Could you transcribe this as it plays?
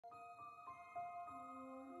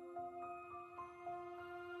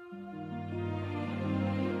Hey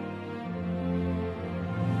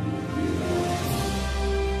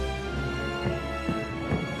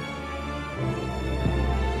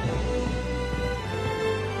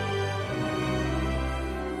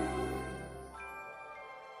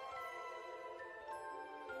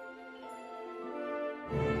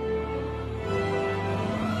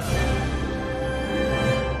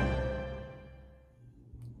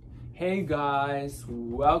guys,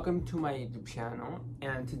 welcome to my YouTube channel,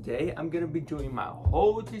 and today I'm gonna be doing my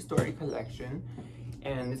whole Toy Story collection,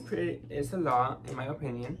 and it's a lot in my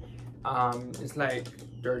opinion. It's like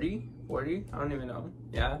 30, 40, I don't even know.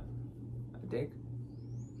 Yeah, I think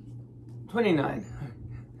 29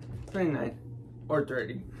 29 or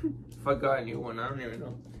 30. If I got a new one, I don't even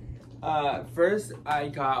know. First I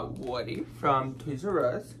got Woody from Toys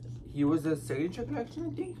R Us. He was a signature collection,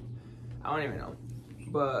 I think. I don't even know.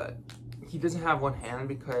 But he doesn't have one hand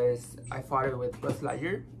because I fought it with Buzz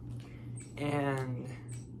Lightyear, and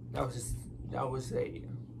that was a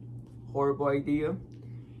horrible idea.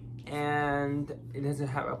 And it doesn't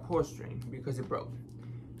have a pull string because it broke.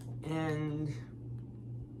 And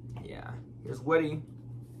yeah, here's Woody.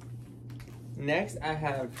 Next I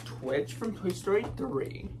have Twitch from Toy Story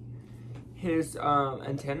 3. His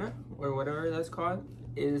antenna, or whatever that's called,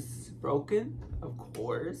 is broken, of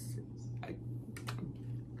course.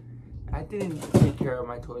 I didn't take care of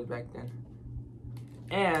my toys back then.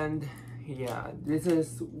 And yeah, this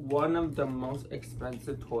is one of the most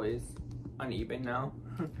expensive toys on eBay now.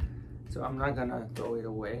 So I'm not gonna throw it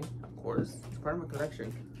away, of course. It's part of my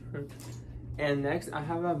collection. And next I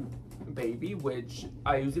have a baby, which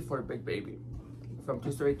I use it for a big baby from Toy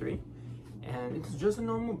Story 3. And it's just a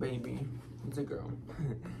normal baby. It's a girl.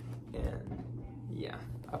 And yeah,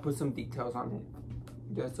 I put some details on it,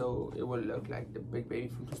 just so it will look like the big baby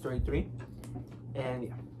from Toy Story 3. And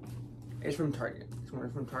yeah, it's from Target. This one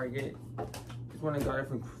is from Target. This one I got it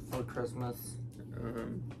for Christmas.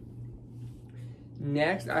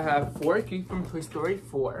 Next I have Forky from Toy Story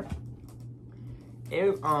 4.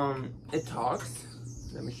 It talks.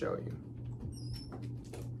 Let me show you.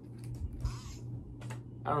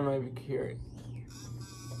 I don't know if you can hear it.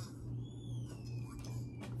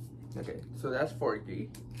 Okay, so that's Forky.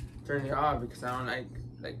 Turn it off because I don't like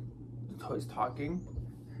the toys talking.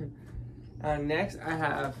 Next I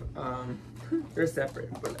have they're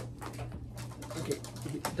separate, but okay,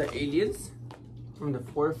 the aliens from the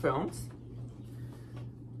 4 films.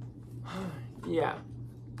 Yeah,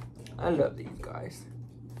 I love these guys.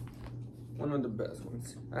 One of the best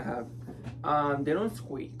ones I have. They don't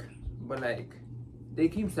squeak, but like they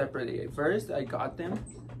came separately. At first I got them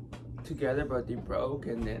together, but they broke,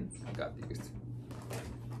 and then I got these.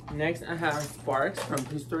 Next I have Sparks from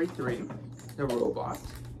Toy Story 3, the robot,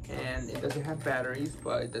 and it doesn't have batteries,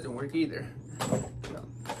 but it doesn't work either. No.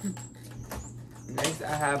 Next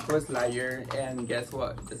I have Buzz Lightyear, and guess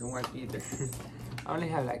what? It doesn't work either. I only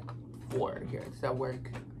have like 4 here. Does that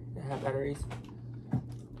work? They have batteries.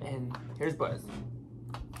 And here's Buzz.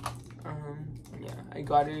 Yeah, I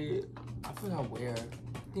got it. I forgot where. I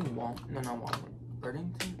think Walmart.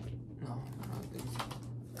 Burlington? No, I don't think so.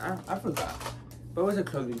 I forgot. But it was a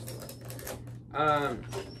clothing store. I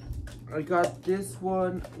got this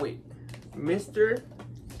one. Wait, Mr.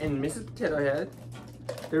 and Mrs. Potato Head.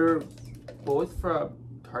 They're both from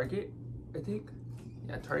Target, I think.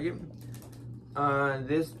 Yeah, Target.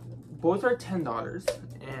 Both are $10,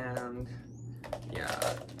 and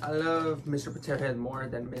yeah, I love Mr. Potato Head more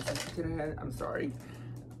than Mrs. Potato Head. I'm sorry,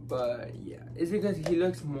 but yeah, it's because he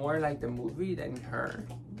looks more like the movie than her.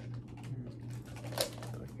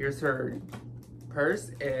 So here's her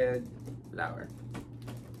purse and flower.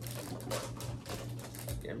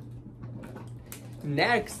 Yeah.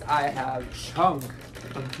 Next I have Chunk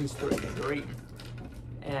from Toy Story 3,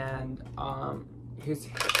 and his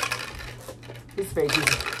face is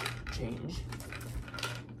changed.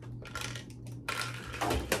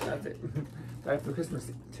 That's it. Got it for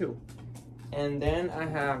Christmas too. And then I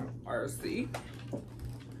have RC,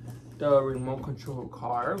 the remote control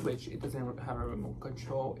car, which it doesn't have a remote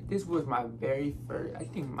control. This was my very first, I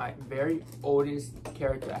think my very oldest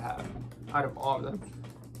character I have out of all of them.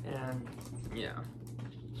 And yeah,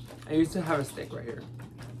 I used to have a stick right here.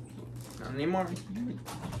 Not anymore.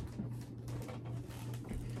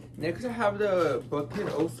 Next I have the Bucket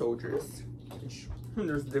O soldiers.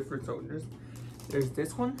 There's different soldiers. There's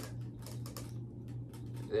this one,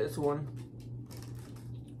 this one,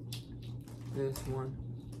 this one.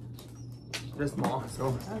 They're small,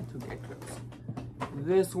 so I have to get close.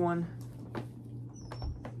 This one,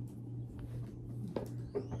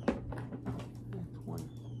 this one,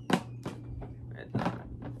 and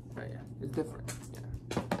oh yeah, it's different.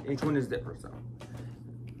 Yeah. Each one is different, so.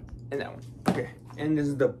 And that one. Okay. And this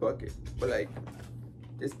is the bucket. But like,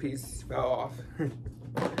 this piece fell off.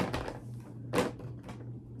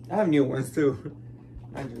 I have new ones too.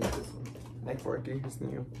 I just this one. Like Forky, it's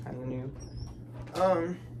new. Kind of new.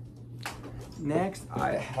 Next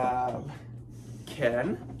I have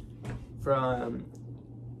Ken from,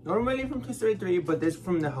 normally from Toy Story 3, but this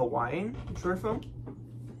from the Hawaiian short film.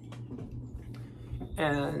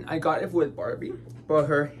 And I got it with Barbie, but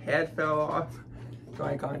her head fell off, so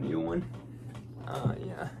I got a new one.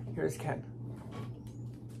 Yeah, here's Ken.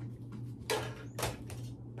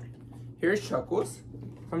 Here's Chuckles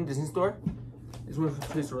from Disney Store. This one from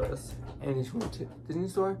Toys R Us, and this one to Disney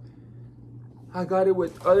Store. I got it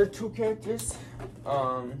with other two characters,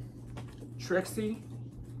 Trixie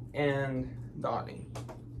and Dolly.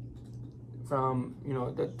 From, you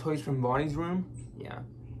know, the toys from Bonnie's room. Yeah.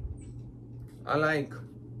 I like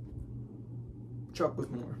Chuckles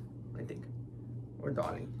more, I think. Or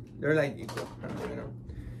Dolly. They're like equal. I don't really know.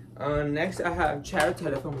 Next I have Chatter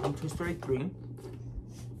Telephone from Toy Story 3.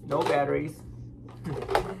 No batteries.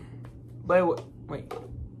 But wait,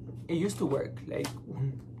 it used to work like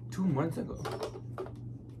 2 months ago.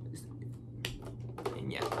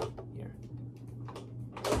 And yeah, here.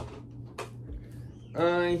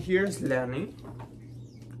 Here's Lenny.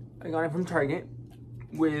 I got it from Target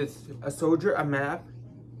with a soldier, a map,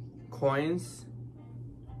 coins,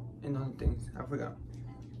 and other things. I forgot.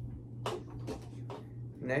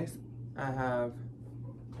 Next, I have,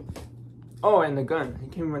 oh, and the gun. He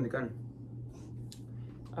came with the gun.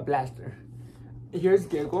 A blaster. Here's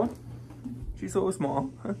Giggle. She's so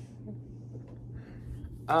small.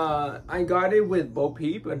 I got it with Bo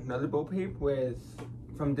Peep, another Bo Peep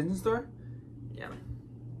from Disney Store. Yeah.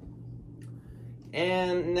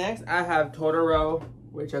 And next I have Totoro,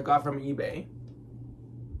 which I got from eBay.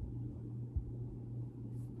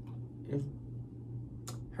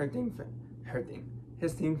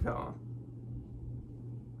 His thing fell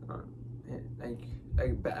off. Like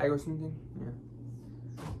bag or something.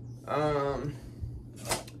 Yeah.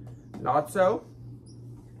 Lotso.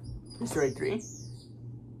 Toy Story 3.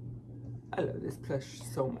 I love this plush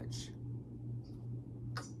so much.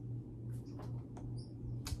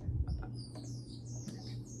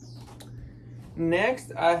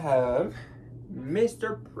 Next, I have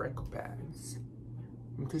Mr. Prickle Pants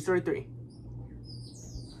from Toy Story 3.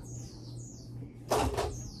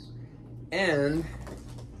 And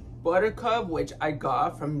Buttercup, which I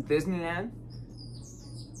got from Disneyland.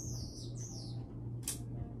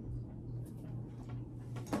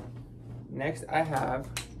 Next, I have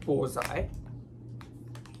Bullseye.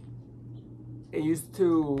 It used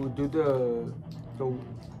to do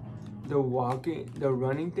the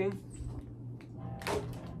running thing.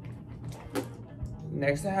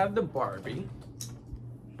 Next, I have the Barbie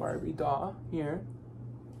doll here.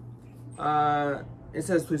 It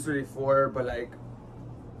says Toy Story 4, but like,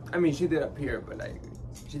 I mean, she did appear, but like,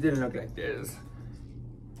 she didn't look like this.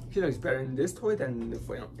 She looks better in this toy than in the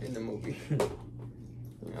film, in the movie. To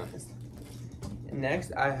be honest. And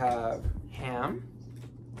next, I have Ham.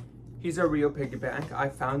 He's a real piggy bank. I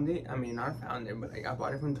found it. I mean, not found it, but like, I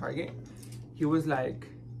bought it from Target. He was like,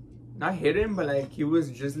 not hidden, but like, he was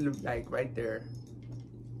just like right there.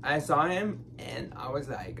 I saw him and I was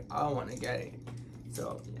like, I want to get it.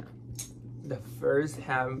 So yeah, the first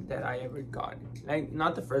Ham that I ever got, like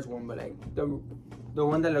not the first one, but like the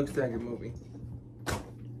one that looks like a movie.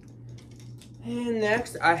 And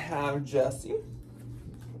next I have Jessie.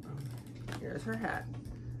 Here's her hat.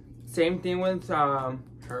 Same thing with her.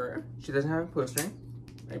 She doesn't have a pushstring.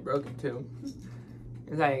 I broke it too.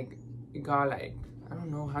 It's like it got like, I don't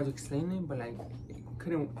know how to explain it, but like it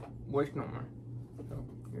couldn't work no more. So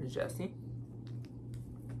here's Jessie.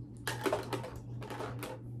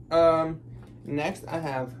 Next I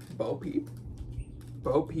have Bo Peep.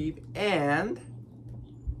 Bo Peep and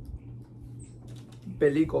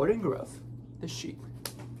Billy Golden Grove, the sheep.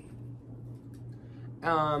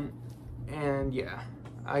 And yeah,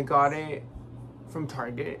 I got it from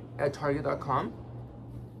Target at Target.com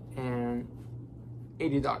and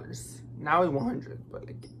 $80. Now it's $100, but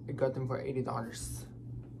like I got them for $80.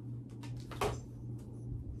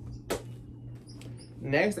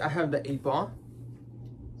 Next, I have the 8-ball.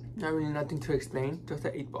 Not really nothing to explain, just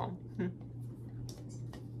the 8-ball.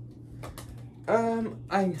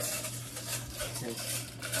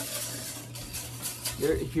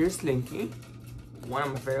 Here's Slinky, one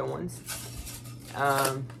of my favorite ones.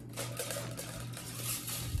 I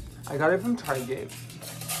got it from Target.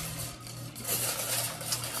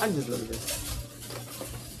 I just love this.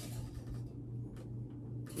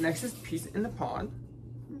 Next is Peace in the Pod.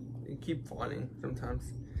 They keep falling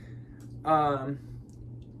sometimes.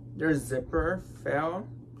 their zipper fell,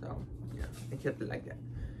 so yeah, I kept it like that.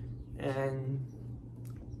 And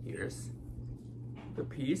here's the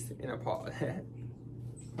piece in a pot.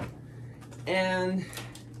 And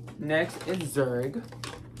next is Zurg.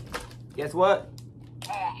 Guess what?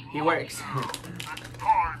 He works.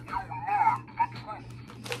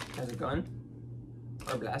 Has a gun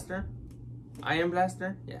or blaster. Iron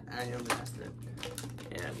blaster? Yeah, iron blaster.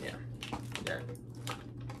 And yeah, there.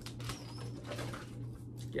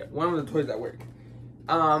 Yeah, one of the toys that work.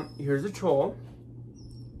 Here's a troll.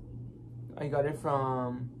 I got it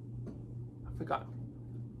from, I forgot.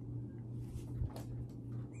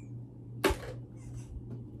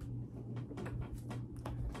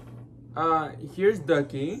 Here's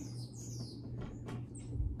Ducky.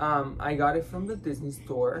 I got it from the Disney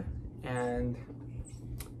store, and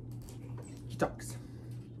he talks,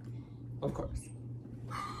 of course.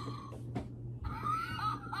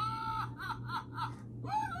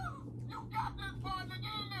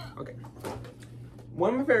 Okay.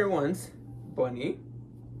 One of my favorite ones, Bunny,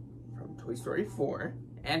 from Toy Story 4,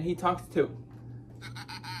 and he talks too.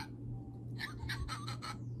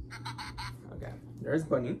 Okay, there's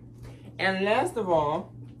Bunny. And last of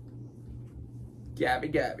all,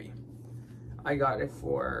 Gabby. I got it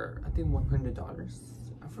for, I think, $100.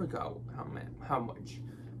 I forgot how much.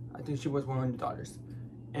 I think she was $100.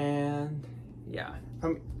 And yeah,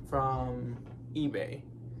 from eBay.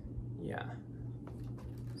 Yeah.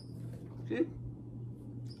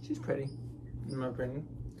 She's pretty, in my opinion.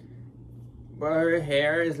 But her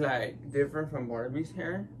hair is like different from Barbie's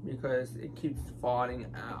hair because it keeps falling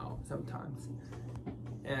out sometimes.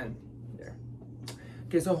 And there.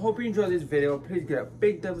 Okay, so hope you enjoyed this video. Please give a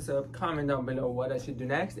big thumbs up, comment down below what I should do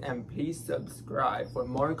next, and please subscribe for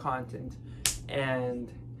more content.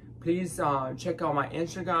 And please check out my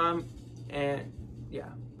Instagram. And yeah,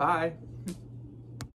 bye.